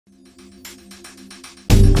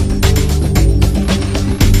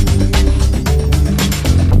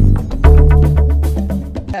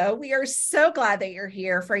show. We are so glad that you're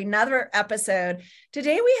here for another episode.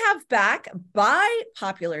 Today we have back, by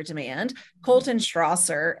popular demand,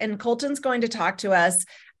 Colton-Strawser, and Colton's going to talk to us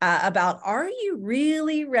about, are you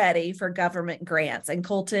really ready for government grants? And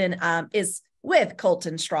Colton is with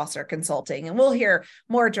Colton-Strawser Consulting, and we'll hear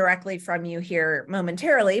more directly from you here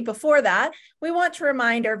momentarily. Before that, we want to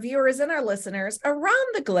remind our viewers and our listeners around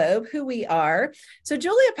the globe who we are. So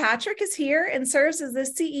Julia Patrick is here and serves as the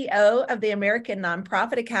CEO of the American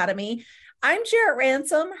Nonprofit Academy. I'm Jarrett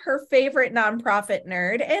Ransom, her favorite nonprofit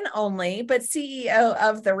nerd and only, but CEO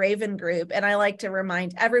of the Raven Group. And I like to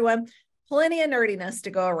remind everyone, plenty of nerdiness to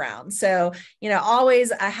go around. So,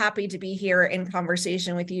 always happy to be here in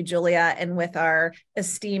conversation with you, Julia, and with our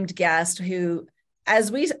esteemed guest who, as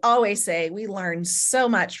we always say, we learn so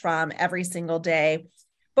much from every single day.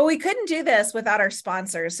 But we couldn't do this without our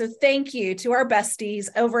sponsors. So thank you to our besties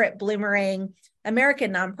over at Bloomerang,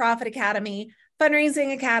 American Nonprofit Academy,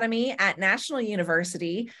 Fundraising Academy at National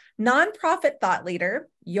University, Nonprofit Thought Leader,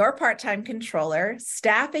 Your Part-Time Controller,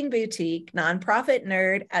 Staffing Boutique, Nonprofit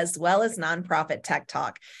Nerd, as well as Nonprofit Tech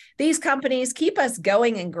Talk. These companies keep us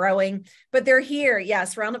going and growing, but they're here.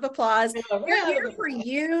 Yes, round of applause. They're here for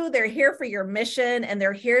you. They're here for your mission, and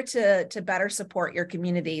they're here to better support your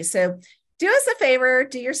community. So do us a favor,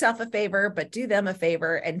 do yourself a favor, but do them a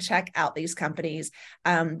favor and check out these companies.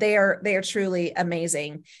 They are truly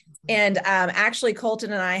amazing. And actually,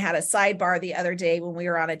 Colton and I had a sidebar the other day when we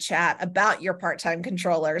were on a chat about your part-time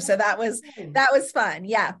controller. So that was fun.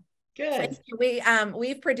 Yeah. Good.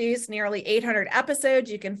 We've produced nearly 800 episodes.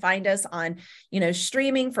 You can find us on,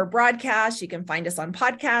 streaming for broadcast. You can find us on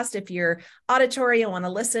podcast if you're auditory and want to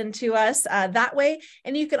listen to us that way.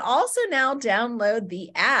 And you can also now download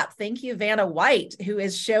the app. Thank you, Vanna White, who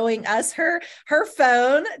is showing us her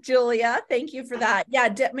phone. Julia, thank you for that. Yeah,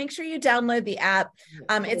 make sure you download the app.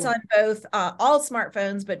 It's on both all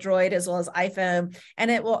smartphones, but Droid as well as iPhone. And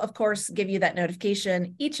it will, of course, give you that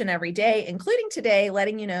notification each and every day, including today,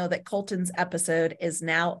 letting you know that Colton's episode is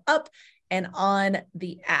now up and on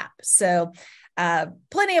the app. So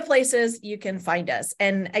plenty of places you can find us.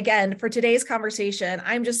 And again, for today's conversation,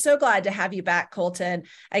 I'm just so glad to have you back, Colton.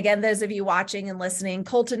 Again, those of you watching and listening,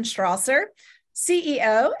 Colton-Strawser,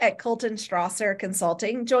 CEO at Colton-Strawser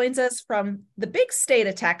Consulting, joins us from the big state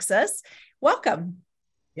of Texas. Welcome.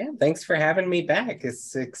 Yeah, thanks for having me back.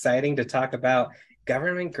 It's exciting to talk about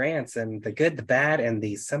government grants and the good, the bad, and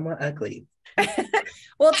the somewhat ugly.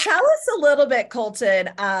 Well, tell us a little bit, Colton.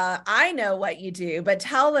 I know what you do, but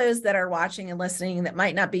tell those that are watching and listening that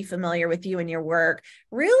might not be familiar with you and your work,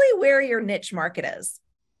 really where your niche market is.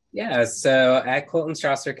 Yeah, so at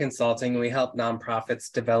Colton-Strawser Consulting, we help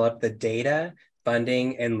nonprofits develop the data,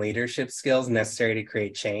 funding, and leadership skills necessary to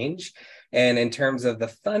create change. And in terms of the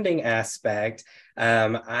funding aspect,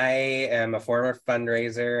 I am a former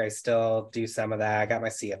fundraiser. I still do some of that. I got my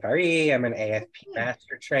CFRE. I'm an AFP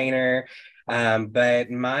master trainer.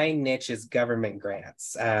 But my niche is government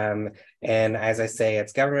grants. And as I say,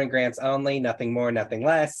 it's government grants only, nothing more, nothing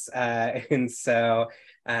less. And so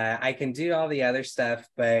I can do all the other stuff,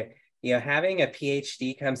 but having a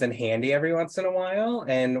PhD comes in handy every once in a while.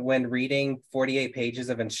 And when reading 48 pages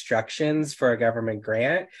of instructions for a government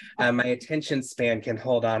grant, my attention span can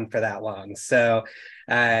hold on for that long. So,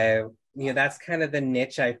 that's kind of the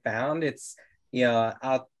niche I found. It's,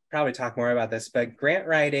 I'll probably talk more about this, but grant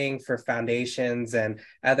writing for foundations and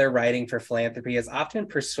other writing for philanthropy is often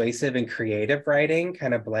persuasive and creative writing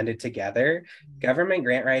kind of blended together. Government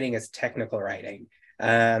grant writing is technical writing.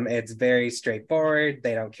 It's very straightforward.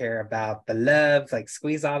 They don't care about the love, like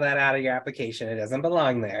squeeze all that out of your application. It doesn't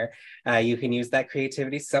belong there. You can use that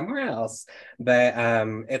creativity somewhere else, but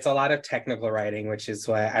it's a lot of technical writing, which is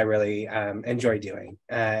what I really enjoy doing.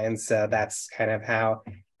 And so that's kind of how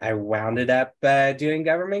I wound up doing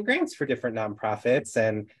government grants for different nonprofits,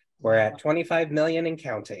 and we're at 25 million and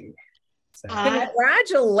counting. So.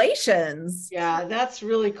 Congratulations. Yeah, that's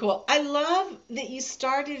really cool. I love that you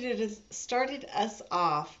started us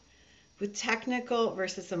off with technical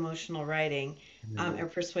versus emotional writing, or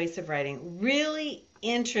persuasive writing. Really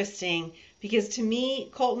interesting, because to me,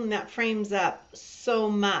 Colton, that frames up so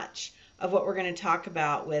much of what we're going to talk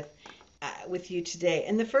about with you today.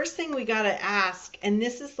 And the first thing we got to ask, and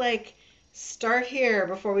this is like, start here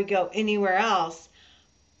before we go anywhere else,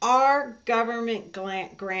 are government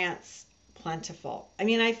grants plentiful? I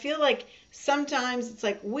mean, I feel like sometimes it's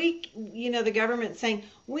like the government's saying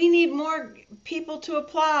we need more people to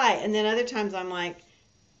apply, and then other times I'm like,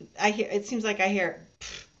 it seems like I hear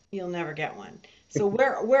you'll never get one. So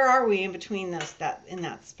where are we in between on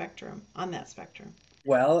that spectrum?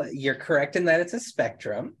 Well, you're correct in that it's a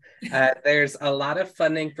spectrum. There's a lot of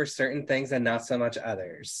funding for certain things and not so much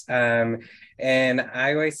others. And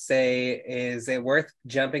I always say, is it worth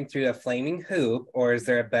jumping through a flaming hoop, or is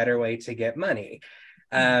there a better way to get money?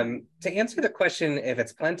 To answer the question, if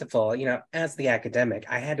it's plentiful, as the academic,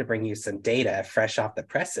 I had to bring you some data fresh off the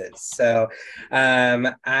presses. So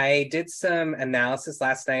I did some analysis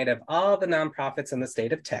last night of all the nonprofits in the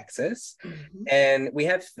state of Texas. Mm-hmm. And we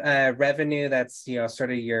have revenue that's,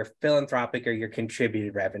 sort of your philanthropic or your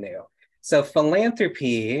contributed revenue. So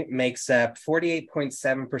philanthropy makes up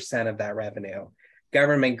 48.7% of that revenue.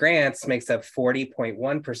 Government grants makes up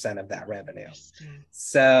 40.1% of that revenue.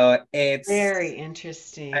 So it's very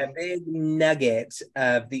interesting. A big nugget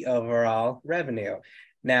of the overall revenue.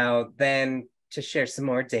 Now, then to share some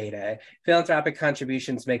more data, philanthropic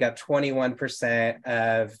contributions make up 21%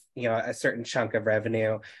 of a certain chunk of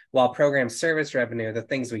revenue, while program service revenue, the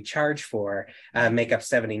things we charge for, make up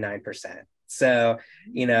 79%. So,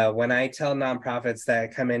 when I tell nonprofits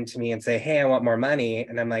that come in to me and say, hey, I want more money,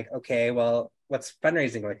 and I'm like, okay, well, what's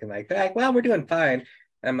fundraising looking like? They're like, well, we're doing fine.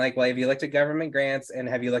 I'm like, well, have you looked at government grants and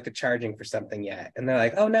have you looked at charging for something yet? And they're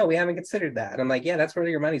like, oh, no, we haven't considered that. And I'm like, yeah, that's where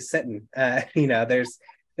your money's sitting.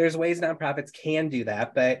 There's ways nonprofits can do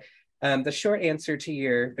that. But the short answer to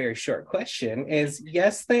your very short question is,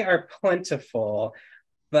 yes, they are plentiful,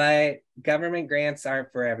 but government grants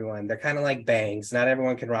aren't for everyone. They're kind of like bangs. Not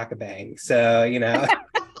everyone can rock a bang. So,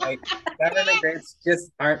 like government grants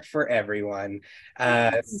just aren't for everyone.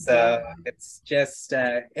 So it's just,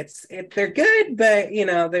 they're good, but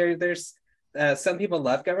there's some people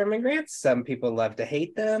love government grants. Some people love to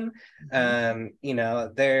hate them.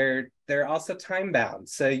 They're also time bound.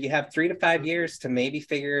 So you have 3 to 5 years to maybe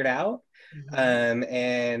figure it out.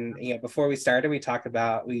 And before we started, we talked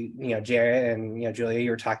about Jared and Julia, you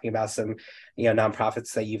were talking about some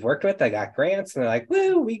nonprofits that you've worked with that got grants, and they're like,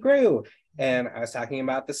 woo, we grew. And I was talking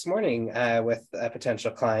about this morning with a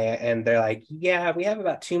potential client, and they're like, yeah, we have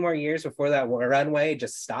about 2 more years before that runway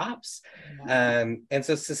just stops. And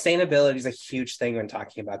so sustainability is a huge thing when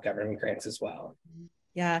talking about government grants as well.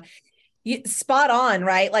 Yeah. Spot on,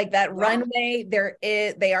 right? Like that runway,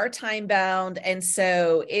 they are time bound. And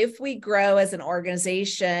so if we grow as an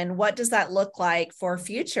organization, what does that look like for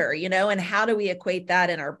future, and how do we equate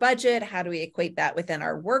that in our budget? How do we equate that within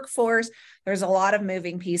our workforce? There's a lot of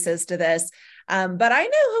moving pieces to this. But I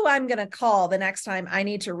know who I'm going to call the next time I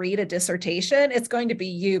need to read a dissertation. It's going to be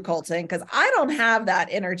you, Colton, because I don't have that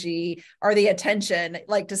energy or the attention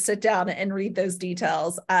like to sit down and read those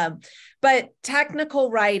details. But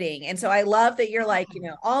technical writing. And so I love that you're like,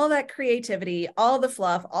 all that creativity, all the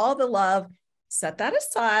fluff, all the love, set that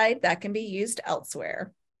aside. That can be used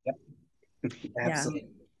elsewhere. Yep. Absolutely.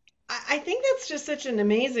 I think that's just such an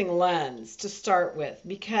amazing lens to start with,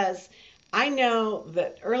 because I know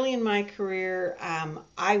that early in my career,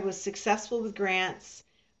 I was successful with grants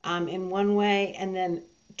in one way, and then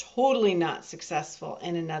totally not successful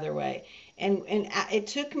in another way. And it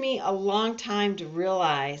took me a long time to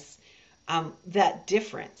realize that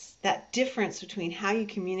difference between how you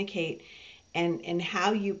communicate and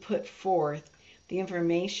how you put forth the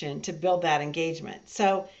information to build that engagement.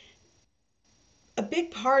 So a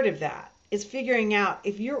big part of that is figuring out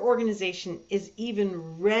if your organization is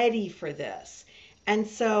even ready for this. And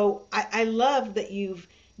so I love that you've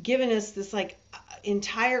given us this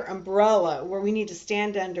entire umbrella where we need to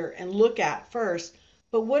stand under and look at first.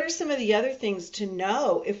 But what are some of the other things to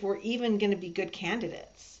know if we're even going to be good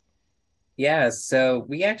candidates? Yeah, so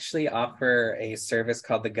we actually offer a service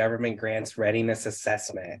called the Government Grants Readiness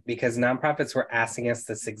Assessment, because nonprofits were asking us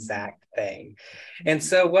this exact thing. And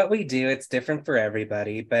so what we do, it's different for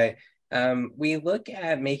everybody, but we look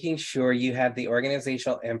at making sure you have the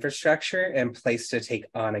organizational infrastructure in place to take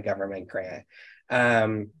on a government grant.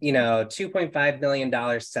 $2.5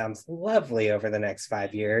 million sounds lovely over the next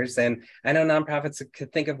 5 years. And I know nonprofits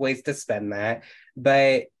could think of ways to spend that,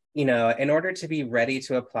 but in order to be ready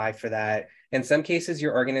to apply for that, in some cases,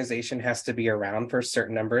 your organization has to be around for a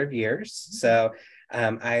certain number of years. So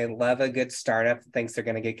I love a good startup that thinks they're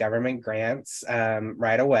going to get government grants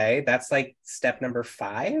right away. That's like step number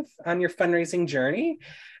 5 on your fundraising journey.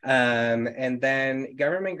 And then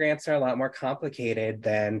government grants are a lot more complicated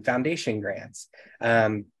than foundation grants.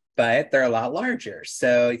 But they're a lot larger.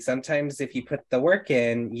 So sometimes if you put the work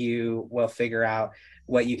in, you will figure out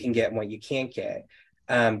what you can get and what you can't get.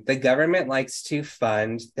 The government likes to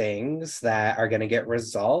fund things that are going to get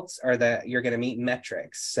results or that you're going to meet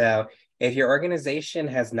metrics. So if your organization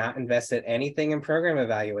has not invested anything in program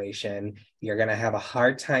evaluation, you're going to have a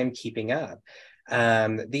hard time keeping up.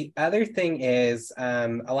 The other thing is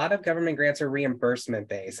a lot of government grants are reimbursement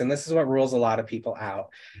based, and this is what rules a lot of people out.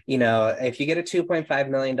 You know, if you get a $2.5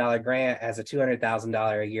 million grant as a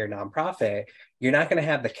 $200,000 a year nonprofit, you're not going to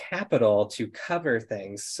have the capital to cover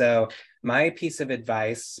things. So my piece of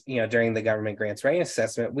advice, you know, during the government grants writing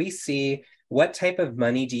assessment, we see what type of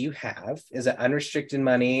money do you have? Is it unrestricted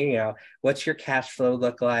money? You know, what's your cash flow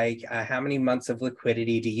look like? How many months of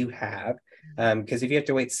liquidity do you have? Because if you have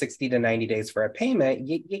to wait 60 to 90 days for a payment,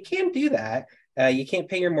 you can't do that. You can't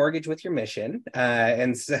pay your mortgage with your mission.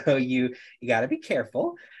 And so you got to be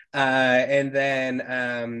careful. And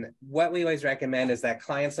then what we always recommend is that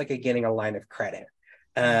clients look at getting a line of credit.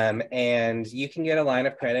 And you can get a line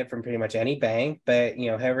of credit from pretty much any bank, but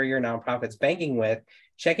you know, whoever your nonprofit's banking with,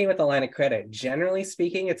 checking with the line of credit. Generally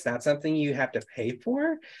speaking, it's not something you have to pay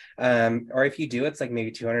for. Or if you do, it's like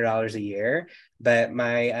maybe $200 a year. But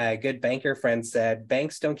my good banker friend said,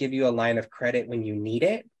 banks don't give you a line of credit when you need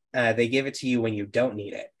it. They give it to you when you don't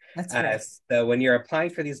need it. That's right. So when you're applying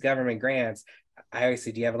for these government grants, I always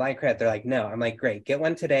say, do you have a line of credit? They're like, no. I'm like, great, get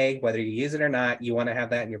one today, whether you use it or not. You want to have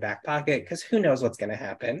that in your back pocket because who knows what's going to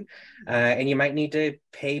happen. And you might need to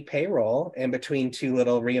pay payroll in between two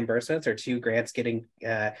little reimbursements or two grants getting,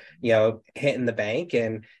 you know, hit in the bank.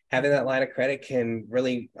 And having that line of credit can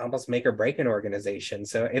really almost make or break an organization.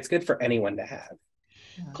 So it's good for anyone to have.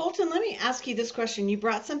 Colton, let me ask you this question. You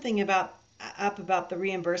brought something about the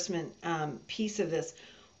reimbursement piece of this.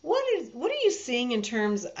 What are you seeing in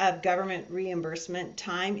terms of government reimbursement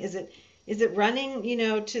time? Is it running, you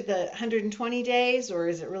know, to the 120 days, or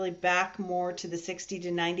is it really back more to the 60 to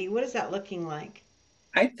 90? What is that looking like?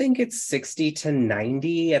 I think it's 60 to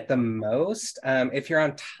 90 at the most, if you're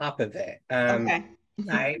on top of it. Okay.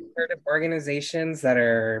 I've heard of organizations that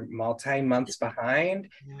are multi-months behind.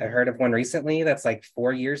 I Yeah. heard of one recently that's like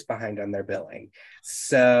 4 years behind on their billing.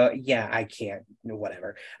 So yeah, I can't,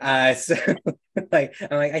 whatever. So like,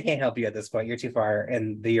 I'm like, I can't help you at this point. You're too far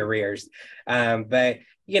in the arrears. But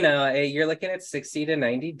you know, you're looking at 60 to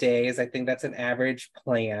 90 days. I think that's an average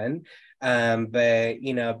plan. But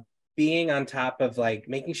you know, being on top of like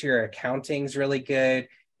making sure your accounting's really good,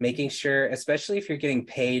 making sure, especially if you're getting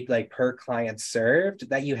paid like per client served,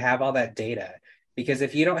 that you have all that data. Because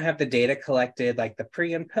if you don't have the data collected, like the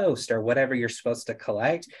pre and post or whatever you're supposed to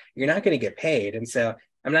collect, you're not going to get paid. And so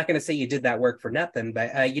I'm not going to say you did that work for nothing,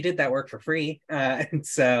 but you did that work for free. And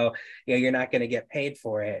so, you know, you're not going to get paid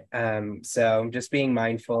for it. So just being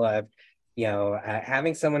mindful of, you know,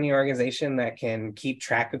 having someone in your organization that can keep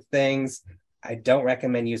track of things. I don't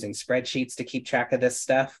recommend using spreadsheets to keep track of this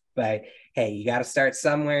stuff, but hey, you got to start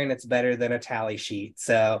somewhere and it's better than a tally sheet.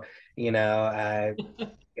 So, you know,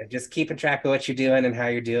 just keeping track of what you're doing and how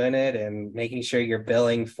you're doing it and making sure you're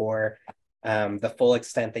billing for the full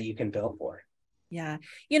extent that you can bill for. Yeah.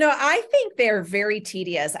 You know, I think they're very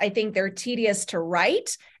tedious. I think they're tedious to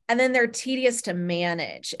write and then they're tedious to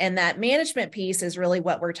manage. And that management piece is really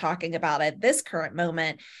what we're talking about at this current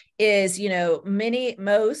moment is, you know,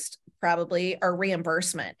 most probably are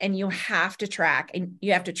reimbursement and you have to track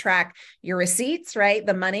your receipts, right?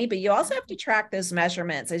 The money, but you also have to track those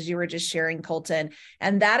measurements as you were just sharing, Colton.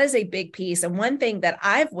 And that is a big piece. And one thing that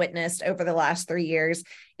I've witnessed over the last 3 years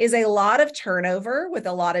is a lot of turnover with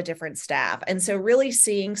a lot of different staff. And so really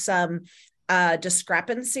seeing some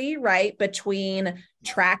discrepancy, right, between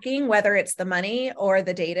tracking, whether it's the money or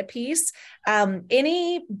the data piece.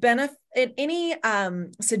 Any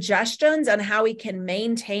suggestions on how we can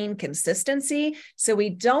maintain consistency so we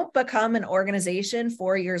don't become an organization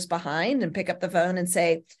 4 years behind and pick up the phone and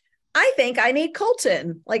say, I think I need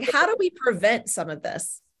Colton. Like, how do we prevent some of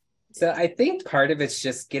this? So I think part of it's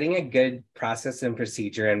just getting a good process and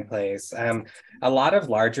procedure in place. A lot of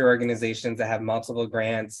larger organizations that have multiple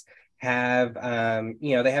grants have,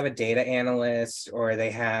 you know, they have a data analyst or they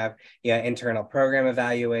have, you know, internal program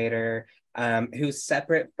evaluator who's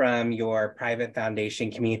separate from your private foundation,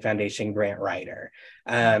 community foundation grant writer.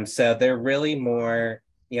 So they're really more,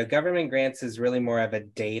 you know, government grants is really more of a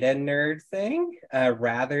data nerd thing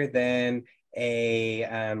rather than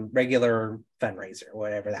a regular fundraiser,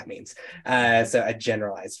 whatever that means. So a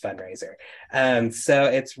generalized fundraiser. So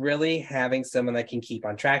it's really having someone that can keep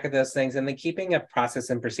on track of those things and then keeping a process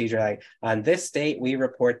and procedure like on this date, we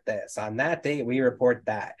report this, on that date, we report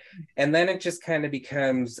that. And then it just kind of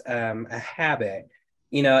becomes a habit.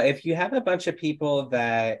 You know, if you have a bunch of people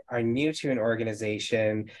that are new to an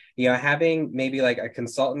organization, you know, having maybe like a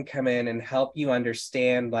consultant come in and help you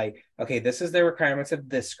understand like, okay, this is the requirements of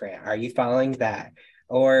this grant. Are you following that?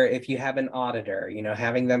 Or if you have an auditor, you know,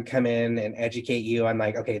 having them come in and educate you on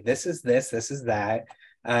like, okay, this is this is that,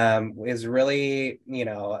 is really, you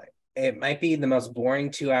know, it might be the most boring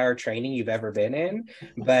 2-hour training you've ever been in,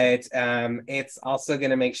 but it's also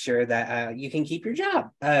going to make sure that you can keep your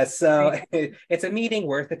job. So it's a meeting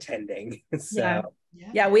worth attending. So.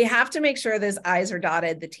 Yeah, we have to make sure those I's are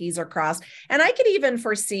dotted, the T's are crossed. And I could even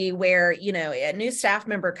foresee where, a new staff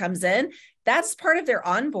member comes in, that's part of their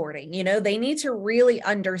onboarding. They need to really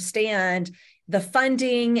understand the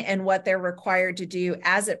funding and what they're required to do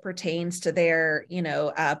as it pertains to their,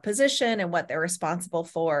 position and what they're responsible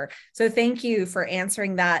for. So thank you for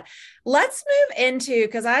answering that. Let's move into,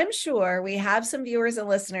 because I'm sure we have some viewers and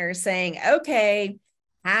listeners saying, okay,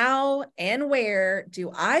 how and where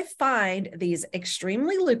do I find these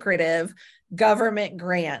extremely lucrative government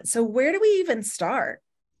grants? So where do we even start?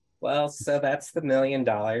 Well, so that's the $1 million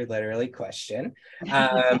literally question.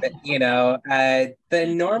 The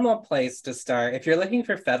normal place to start, if you're looking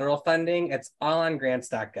for federal funding, it's all on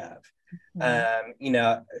grants.gov.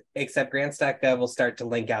 Except grants.gov will start to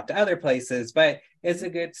link out to other places, but it's a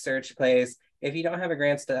good search place. If you don't have a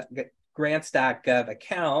grants.gov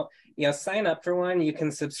account, sign up for one. You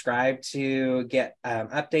can subscribe to get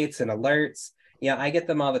updates and alerts. I get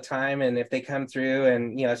them all the time. And if they come through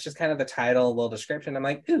and, it's just kind of the title, a little description, I'm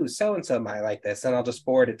like, ooh, so-and-so might like this. And I'll just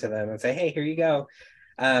forward it to them and say, hey, here you go.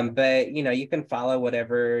 But you can follow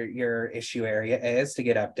whatever your issue area is to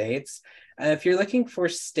get updates. If you're looking for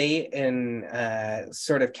state and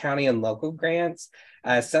sort of county and local grants,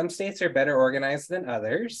 some states are better organized than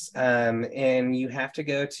others. And you have to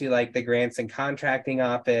go to like the grants and contracting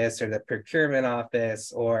office or the procurement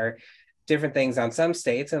office or different things on some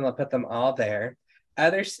states, and they'll put them all there.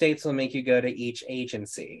 Other states will make you go to each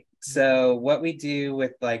agency. So what we do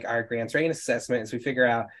with like our grants rating assessment is we figure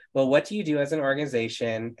out, well, what do you do as an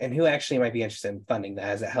organization and who actually might be interested in funding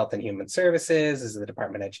that? Is it Health and Human Services? Is it the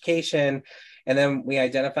Department of Education? And then we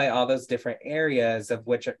identify all those different areas of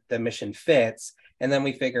which the mission fits. And then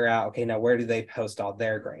we figure out, okay, now where do they post all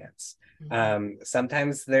their grants?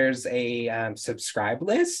 Sometimes there's a subscribe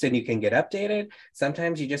list and you can get updated.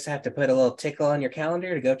 Sometimes you just have to put a little tickle on your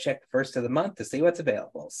calendar to go check the first of the month to see what's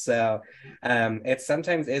available. So it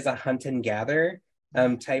sometimes is a hunt and gather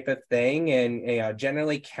type of thing. And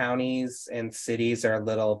generally counties and cities are a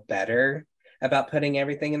little better about putting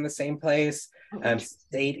everything in the same place.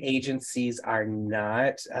 State agencies are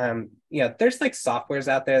not. There's like softwares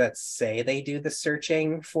out there that say they do the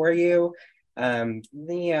searching for you.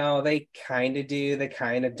 They kind of do, they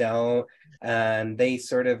kind of don't. They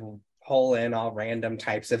sort of pull in all random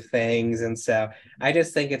types of things. And so I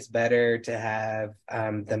just think it's better to have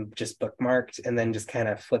them just bookmarked and then just kind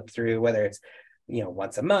of flip through, whether it's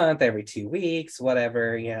once a month, every 2 weeks,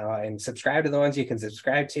 whatever, and subscribe to the ones you can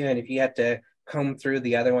subscribe to. And if you have to comb through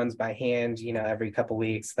the other ones by hand, every couple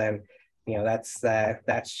weeks, then that's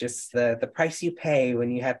just the price you pay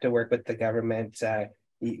when you have to work with the government.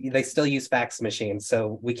 They still use fax machines,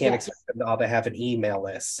 so we can't expect them all to have an email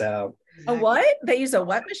list. So a what? They use a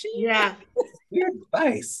what machine? Yeah. Weird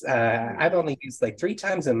device. I've only used like 3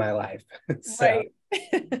 times in my life. So. Right.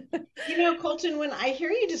 Colton, when I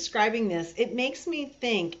hear you describing this, it makes me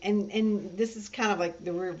think, and this is kind of like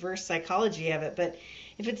the reverse psychology of it, but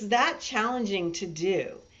if it's that challenging to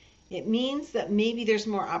do, it means that maybe there's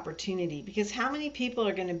more opportunity, because how many people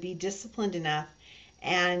are going to be disciplined enough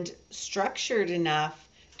and structured enough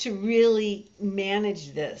to really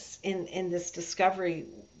manage this in this discovery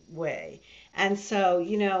way? And so,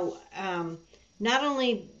 not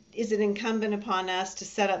only is it incumbent upon us to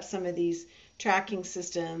set up some of these tracking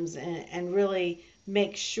systems and really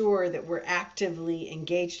make sure that we're actively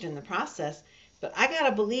engaged in the process, but I got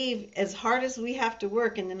to believe, as hard as we have to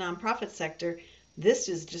work in the nonprofit sector, this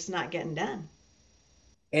is just not getting done.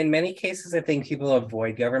 In many cases, I think people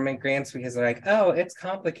avoid government grants because they're like, oh, it's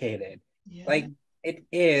complicated. Yeah. Like it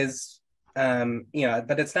is,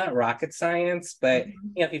 but it's not rocket science. But,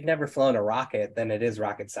 if you've never flown a rocket, then it is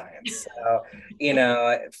rocket science. So,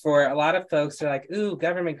 for a lot of folks, they're like, ooh,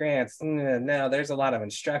 government grants. No, there's a lot of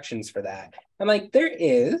instructions for that. I'm like, there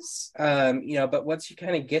is, but once you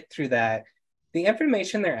kind of get through that, the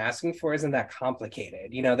information they're asking for isn't that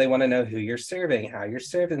complicated. They want to know who you're serving, how you're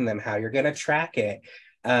serving them, how you're going to track it.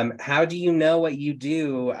 How do you know what you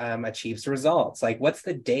do achieves results? Like, what's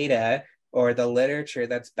the data or the literature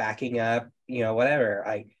that's backing up, whatever?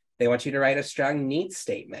 Like, they want you to write a strong needs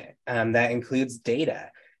statement that includes data.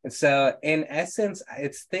 And so in essence,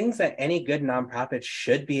 it's things that any good nonprofit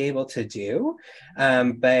should be able to do.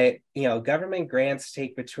 But, government grants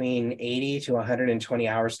take between 80 to 120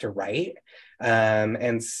 hours to write.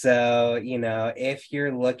 And so, if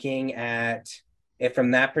you're looking at it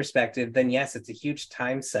from that perspective, then yes, it's a huge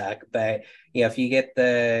time suck. But, if you get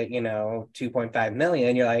the, 2.5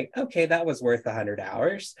 million, you're like, okay, that was worth 100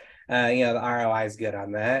 hours. The ROI is good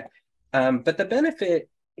on that. But the benefit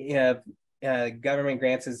of government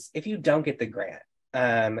grants is if you don't get the grant,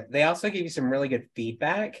 they also give you some really good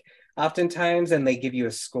feedback oftentimes, and they give you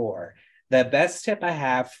a score. The best tip I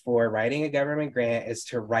have for writing a government grant is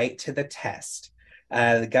to write to the test.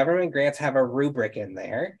 The government grants have a rubric in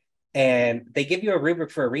there, and they give you a rubric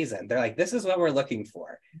for a reason. They're like, this is what we're looking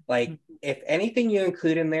for. Like, if anything you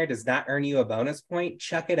include in there does not earn you a bonus point,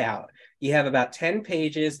 chuck it out. You have about 10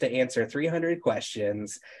 pages to answer 300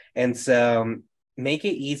 questions. And so make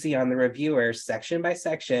it easy on the reviewer, section by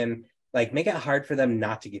section, like make it hard for them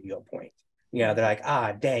not to give you a point. They're like,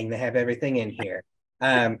 dang, they have everything in here.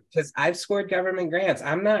 Because I've scored government grants.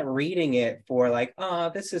 I'm not reading it for like,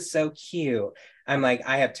 this is so cute. I'm like,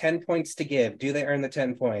 I have 10 points to give. Do they earn the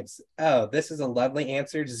 10 points? Oh, this is a lovely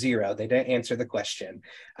answer. 0. They didn't answer the question.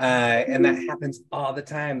 And that happens all the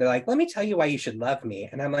time. They're like, let me tell you why you should love me.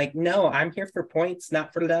 And I'm like, no, I'm here for points,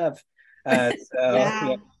 not for love.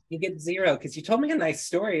 You get 0 because you told me a nice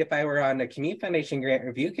story. If I were on a Community Foundation grant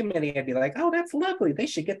review committee, I'd be like, oh, that's lovely. They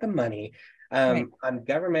should get the money. Right. On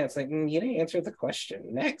government, it's like, you didn't answer the question.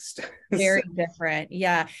 Next. Very different.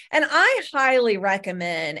 Yeah. And I highly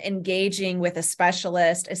recommend engaging with a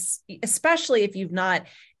specialist, especially if you've not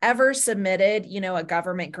ever submitted, a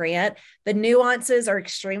government grant. The nuances are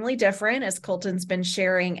extremely different, as Colton's been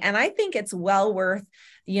sharing. And I think it's well worth,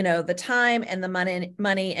 the time and the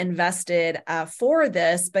money invested for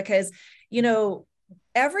this, because,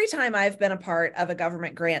 every time I've been a part of a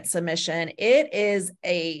government grant submission, it is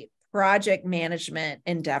a project management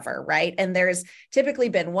endeavor, right? And there's typically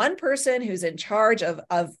been one person who's in charge of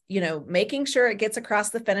making sure it gets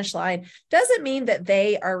across the finish line. Doesn't mean that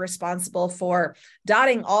they are responsible for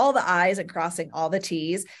dotting all the I's and crossing all the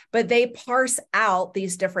T's, but they parse out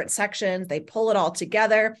these different sections. They pull it all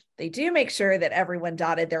together. They do make sure that everyone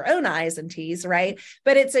dotted their own I's and T's, right?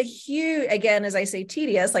 But it's a huge, again, as I say,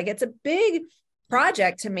 tedious, like it's a big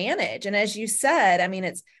project to manage. And as you said, I mean,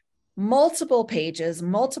 it's multiple pages,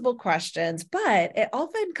 multiple questions, but it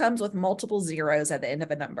often comes with multiple zeros at the end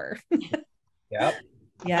of a number. Yep.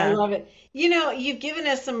 Yeah. I love it. You've given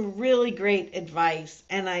us some really great advice,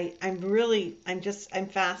 and I'm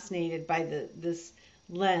fascinated by this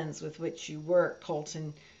lens with which you work,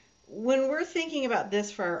 Colton. When we're thinking about this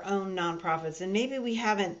for our own nonprofits, and maybe we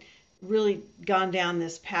haven't really gone down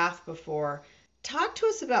this path before, talk to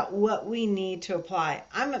us about what we need to apply.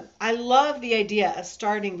 I love the idea of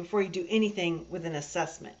starting before you do anything with an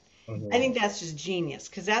assessment. Mm-hmm. I think that's just genius,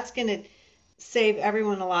 because that's going to save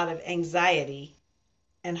everyone a lot of anxiety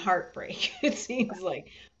and heartbreak, it seems like.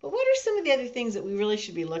 But what are some of the other things that we really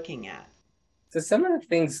should be looking at? So some of the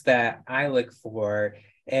things that I look for,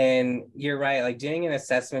 and you're right, like doing an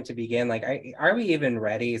assessment to begin, like, are we even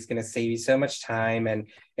ready? It's going to save you so much time. And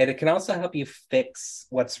it can also help you fix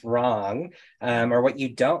what's wrong or what you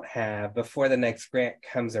don't have before the next grant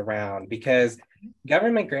comes around, because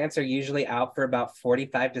government grants are usually out for about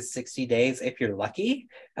 45 to 60 days if you're lucky.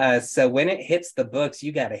 So when it hits the books,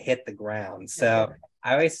 you got to hit the ground. So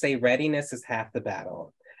I always say readiness is half the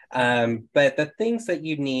battle. But the things that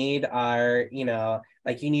you need are,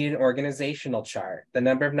 like you need an organizational chart. The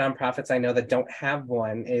number of nonprofits I know that don't have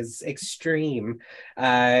one is extreme.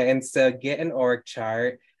 And so get an org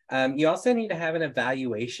chart. You also need to have an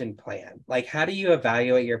evaluation plan. Like, how do you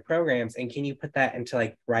evaluate your programs? And can you put that into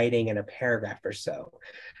like writing in a paragraph or so?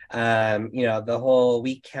 The whole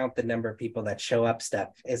we count the number of people that show up stuff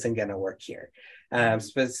isn't going to work here.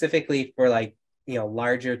 Specifically for like,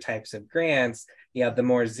 larger types of grants, the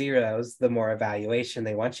more zeros, the more evaluation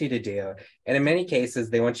they want you to do. And in many cases,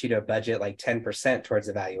 they want you to budget like 10% towards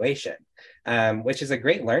evaluation, which is a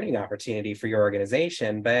great learning opportunity for your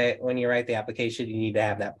organization. But when you write the application, you need to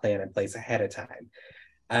have that plan in place ahead of time.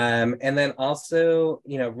 And then also,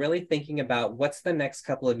 really thinking about what's the next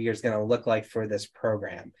couple of years going to look like for this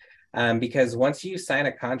program. Because once you sign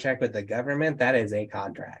a contract with the government, that is a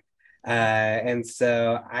contract. And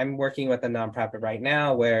so I'm working with a nonprofit right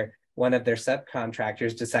now where one of their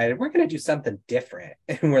subcontractors decided we're going to do something different.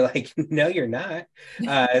 And we're like, no, you're not.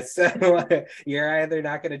 So you're either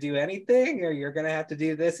not going to do anything or you're going to have to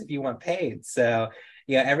do this if you want paid. So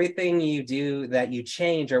everything you do that you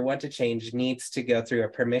change or want to change needs to go through a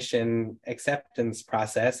permission acceptance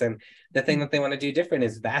process. And the thing that they want to do different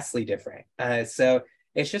is vastly different. So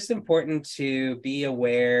it's just important to be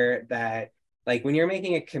aware that like when you're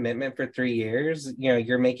making a commitment for 3 years,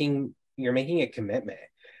 you're making a commitment.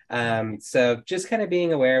 So just kind of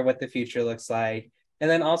being aware of what the future looks like, and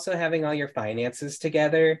then also having all your finances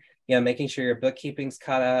together, making sure your bookkeeping's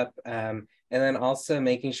caught up, and then also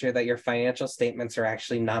making sure that your financial statements are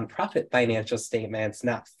actually nonprofit financial statements,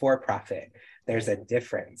 not for-profit. there's a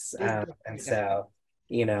difference. Big And difference. so,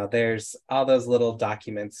 there's all those little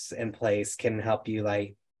documents in place can help you,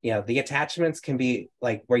 like, the attachments can be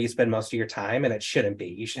like where you spend most of your time, and it shouldn't be.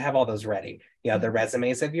 You should have all those ready. The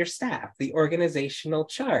resumes of your staff, the organizational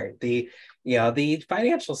chart, the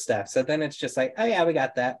financial stuff. So then it's just like, oh yeah, we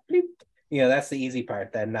got that. Bloop. That's the easy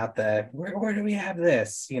part then, not the where do we have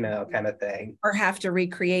this, kind of thing. Or have to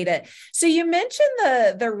recreate it. So you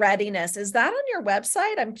mentioned the readiness. Is that on your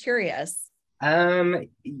website? I'm curious.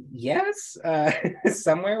 Yes,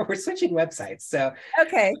 somewhere we're switching websites. So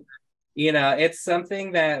okay. It's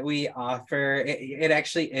something that we offer. It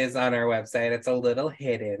actually is on our website. It's a little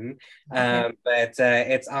hidden, but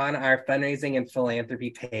it's on our fundraising and philanthropy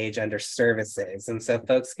page under services. And so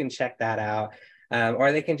folks can check that out,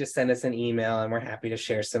 or they can just send us an email, and we're happy to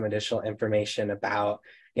share some additional information about,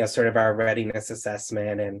 sort of our readiness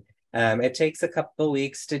assessment. And it takes a couple of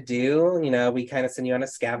weeks to do. We kind of send you on a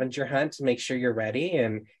scavenger hunt to make sure you're ready.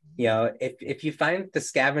 And if you find the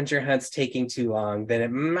scavenger hunt's taking too long, then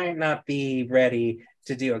it might not be ready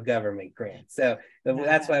to do a government grant. So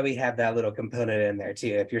that's why we have that little component in there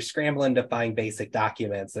too. If you're scrambling to find basic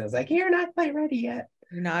documents, and it's like, you're not quite ready yet.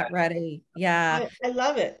 You're not ready. Yeah. I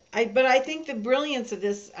love it. But I think the brilliance of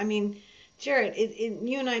this, I mean, Jared,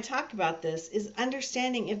 you and I talked about this, is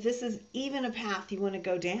understanding if this is even a path you want to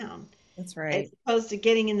go down. That's right. As opposed to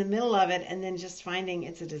getting in the middle of it and then just finding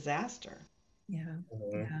it's a disaster. Yeah.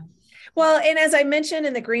 Mm-hmm. Yeah. Well, and as I mentioned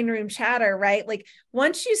in the green room chatter, right? Like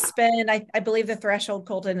once you spend, I believe the threshold,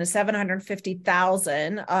 Colton, is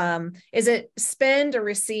 750,000. Is it spend or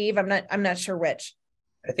receive? I'm not sure which.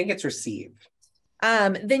 I think it's receive.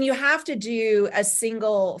 Then you have to do a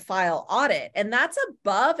single file audit, and that's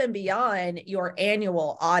above and beyond your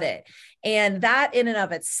annual audit. And that in and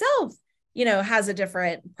of itself, has a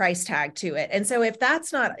different price tag to it. And so if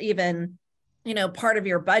that's not even part of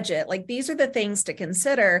your budget, like these are the things to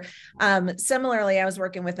consider. Similarly, I was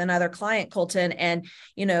working with another client, Colton, and,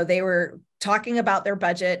 they were talking about their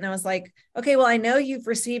budget. And I was like, okay, well, I know you've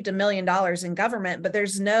received $1 million in government, but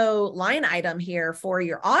there's no line item here for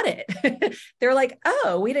your audit. They're like,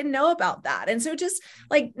 oh, we didn't know about that. And so just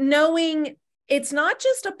like knowing it's not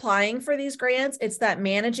just applying for these grants, it's that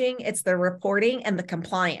managing, it's the reporting and the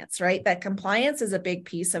compliance, right? That compliance is a big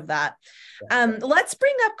piece of that. Let's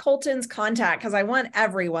bring up Colton's contact, because I want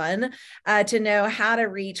everyone to know how to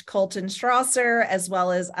reach Colton-Strawser, as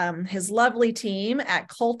well as his lovely team at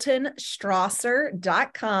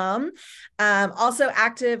colton-strawser.com. Also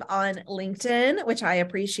active on LinkedIn, which I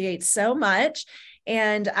appreciate so much.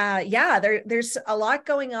 And there's a lot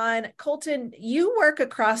going on. Colton, you work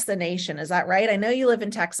across the nation. Is that right? I know you live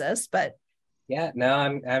in Texas, but yeah, no,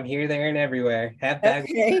 I'm here, there, and everywhere. Have that.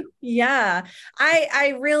 Okay. Yeah,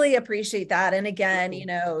 I really appreciate that. And again,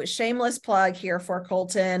 shameless plug here for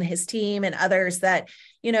Colton, his team, and others that,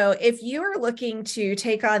 if you are looking to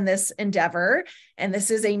take on this endeavor, and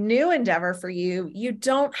this is a new endeavor for you, you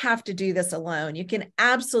don't have to do this alone. You can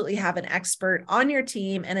absolutely have an expert on your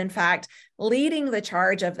team, and in fact, leading the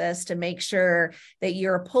charge of this to make sure that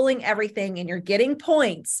you're pulling everything and you're getting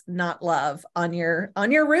points, not love, on your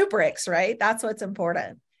rubrics, right? That's what's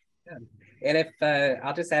important. Yeah. And if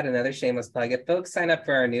I'll just add another shameless plug, if folks sign up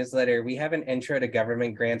for our newsletter, we have an intro to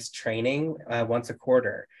government grants training once a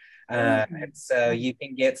quarter. And so you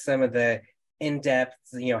can get some of the in-depth,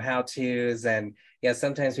 how-tos, and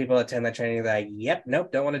sometimes people attend that training, they're like, yep,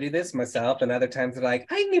 nope, don't want to do this myself. And other times they're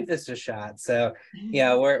like, I can give this a shot. So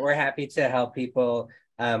we're happy to help people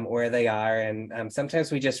where they are. And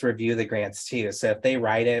sometimes we just review the grants too. So if they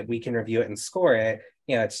write it, we can review it and score it.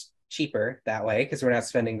 It's cheaper that way because we're not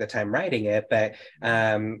spending the time writing it, but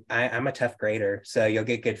I'm a tough grader, so you'll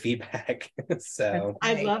get good feedback. So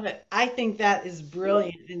I love it. I think that is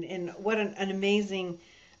brilliant, and what an amazing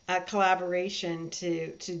collaboration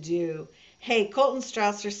to do. Hey,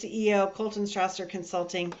 Colton-Strawser, CEO, Colton-Strawser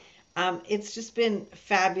Consulting. It's just been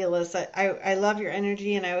fabulous. I love your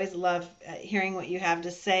energy, and I always love hearing what you have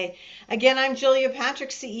to say. Again, I'm Julia Patrick,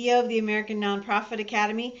 CEO of the American Nonprofit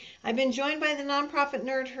Academy. I've been joined by the nonprofit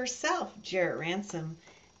nerd herself, Jarrett Ransom,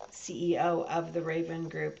 CEO of the Raven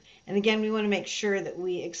Group. And again, we want to make sure that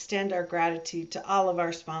we extend our gratitude to all of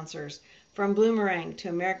our sponsors, from Bloomerang to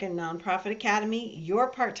American Nonprofit Academy, your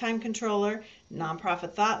part-time controller,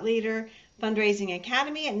 nonprofit thought leader, Fundraising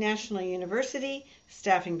Academy at National University,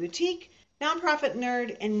 Staffing Boutique, Nonprofit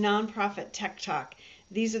Nerd, and Nonprofit Tech Talk.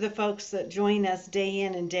 These are the folks that join us day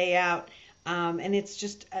in and day out, and it's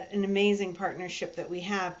just an amazing partnership that we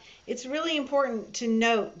have. It's really important to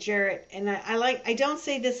note, Jarrett, and I don't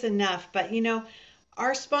say this enough, but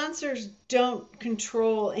our sponsors don't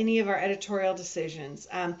control any of our editorial decisions.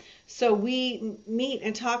 So we meet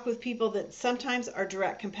and talk with people that sometimes are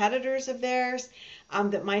direct competitors of theirs,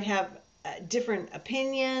 that might have different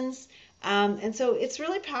opinions. And so it's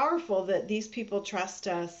really powerful that these people trust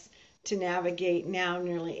us to navigate now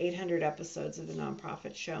nearly 800 episodes of the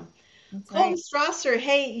Nonprofit Show. That's Colton-Strawser,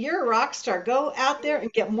 hey, you're a rock star. Go out there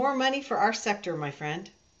and get more money for our sector, my friend.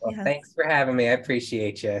 Well, Yeah. thanks for having me. I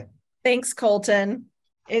appreciate you. Thanks, Colton.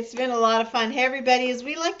 It's been a lot of fun. Hey, everybody, as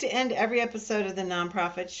we like to end every episode of the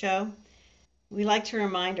Nonprofit Show, we like to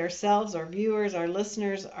remind ourselves, our viewers, our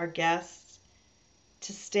listeners, our guests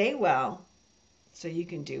to stay well so you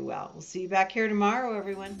can do well. We'll see you back here tomorrow,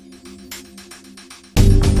 everyone.